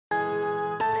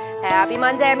Happy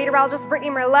Monday, I'm meteorologist Brittany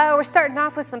Merlot. We're starting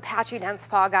off with some patchy dense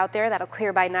fog out there that'll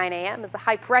clear by 9 a.m. as the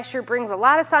high pressure brings a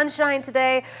lot of sunshine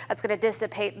today. That's going to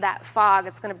dissipate that fog.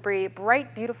 It's going to be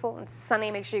bright, beautiful, and sunny.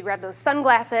 Make sure you grab those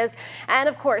sunglasses. And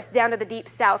of course, down to the deep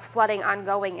south, flooding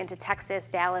ongoing into Texas,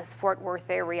 Dallas, Fort Worth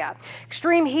area.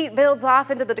 Extreme heat builds off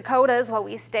into the Dakotas while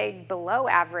we stay below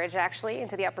average, actually,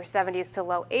 into the upper 70s to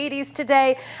low 80s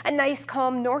today. A nice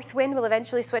calm north wind will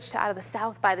eventually switch to out of the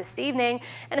south by this evening,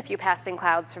 and a few passing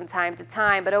clouds from time to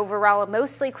time, but overall a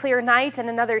mostly clear night and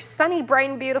another sunny,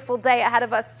 bright and beautiful day ahead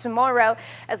of us tomorrow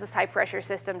as this high pressure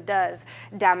system does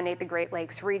dominate the Great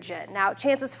Lakes region. Now,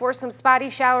 chances for some spotty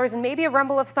showers and maybe a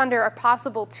rumble of thunder are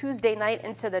possible Tuesday night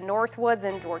into the Northwoods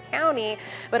and Door County,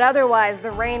 but otherwise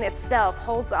the rain itself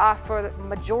holds off for the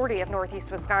majority of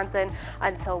northeast Wisconsin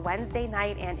until Wednesday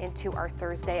night and into our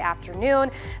Thursday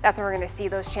afternoon. That's when we're going to see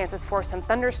those chances for some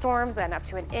thunderstorms and up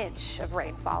to an inch of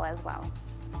rainfall as well.